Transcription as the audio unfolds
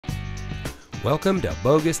Welcome to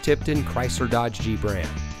Boggus Tipton Chrysler Dodge Jeep Ram.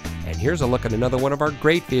 And here's a look at another one of our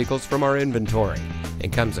great vehicles from our inventory.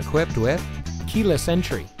 It comes equipped with keyless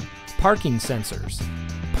entry, parking sensors,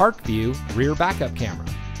 park view rear backup camera,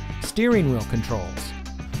 steering wheel controls,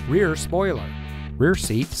 rear spoiler, rear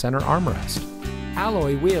seat center armrest,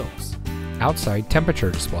 alloy wheels, outside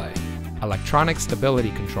temperature display, electronic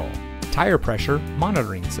stability control, tire pressure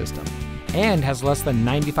monitoring system, and has less than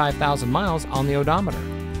 95,000 miles on the odometer.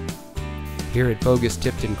 Here at Boggus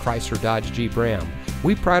Tipton Chrysler Dodge Jeep Ram,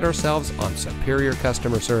 we pride ourselves on superior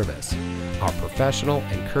customer service. Our professional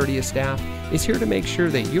and courteous staff is here to make sure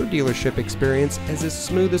that your dealership experience is as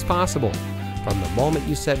smooth as possible, from the moment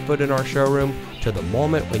you set foot in our showroom to the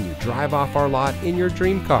moment when you drive off our lot in your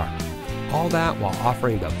dream car. All that while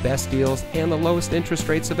offering the best deals and the lowest interest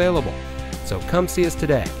rates available. So come see us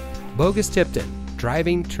today. Boggus Tipton,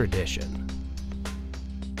 driving tradition.